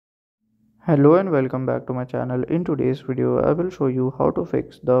Hello and welcome back to my channel. In today's video, I will show you how to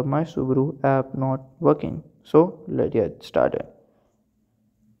fix the MySubaru app not working. So let's get started.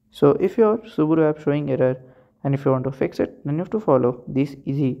 So if your Subaru app showing error and if you want to fix it, then you have to follow this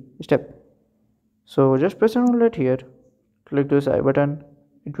easy step. So just press on right here, click this I button.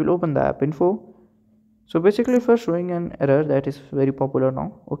 It will open the app info. So basically if you're showing an error that is very popular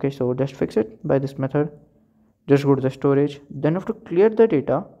now, okay, so just fix it by this method. Just go to the storage, then you have to clear the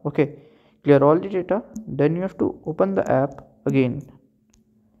data, okay, clear all the data, then you have to open the app again.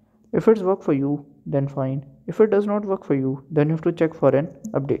 If it's work for you, then fine. If it does not work for you, then you have to check for an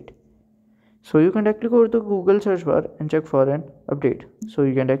update. So you can directly go to the Google search bar and check for an update. So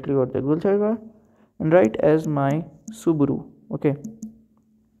you can directly go to the Google search bar and write as my Subaru, okay,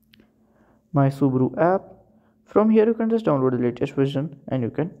 my Subaru app. From here you can just download the latest version and you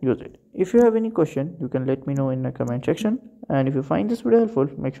can use it. If you have any question, you can let me know in the comment section. And if you find this video helpful,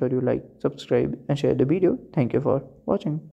 make sure you like, subscribe and share the video. Thank you for watching.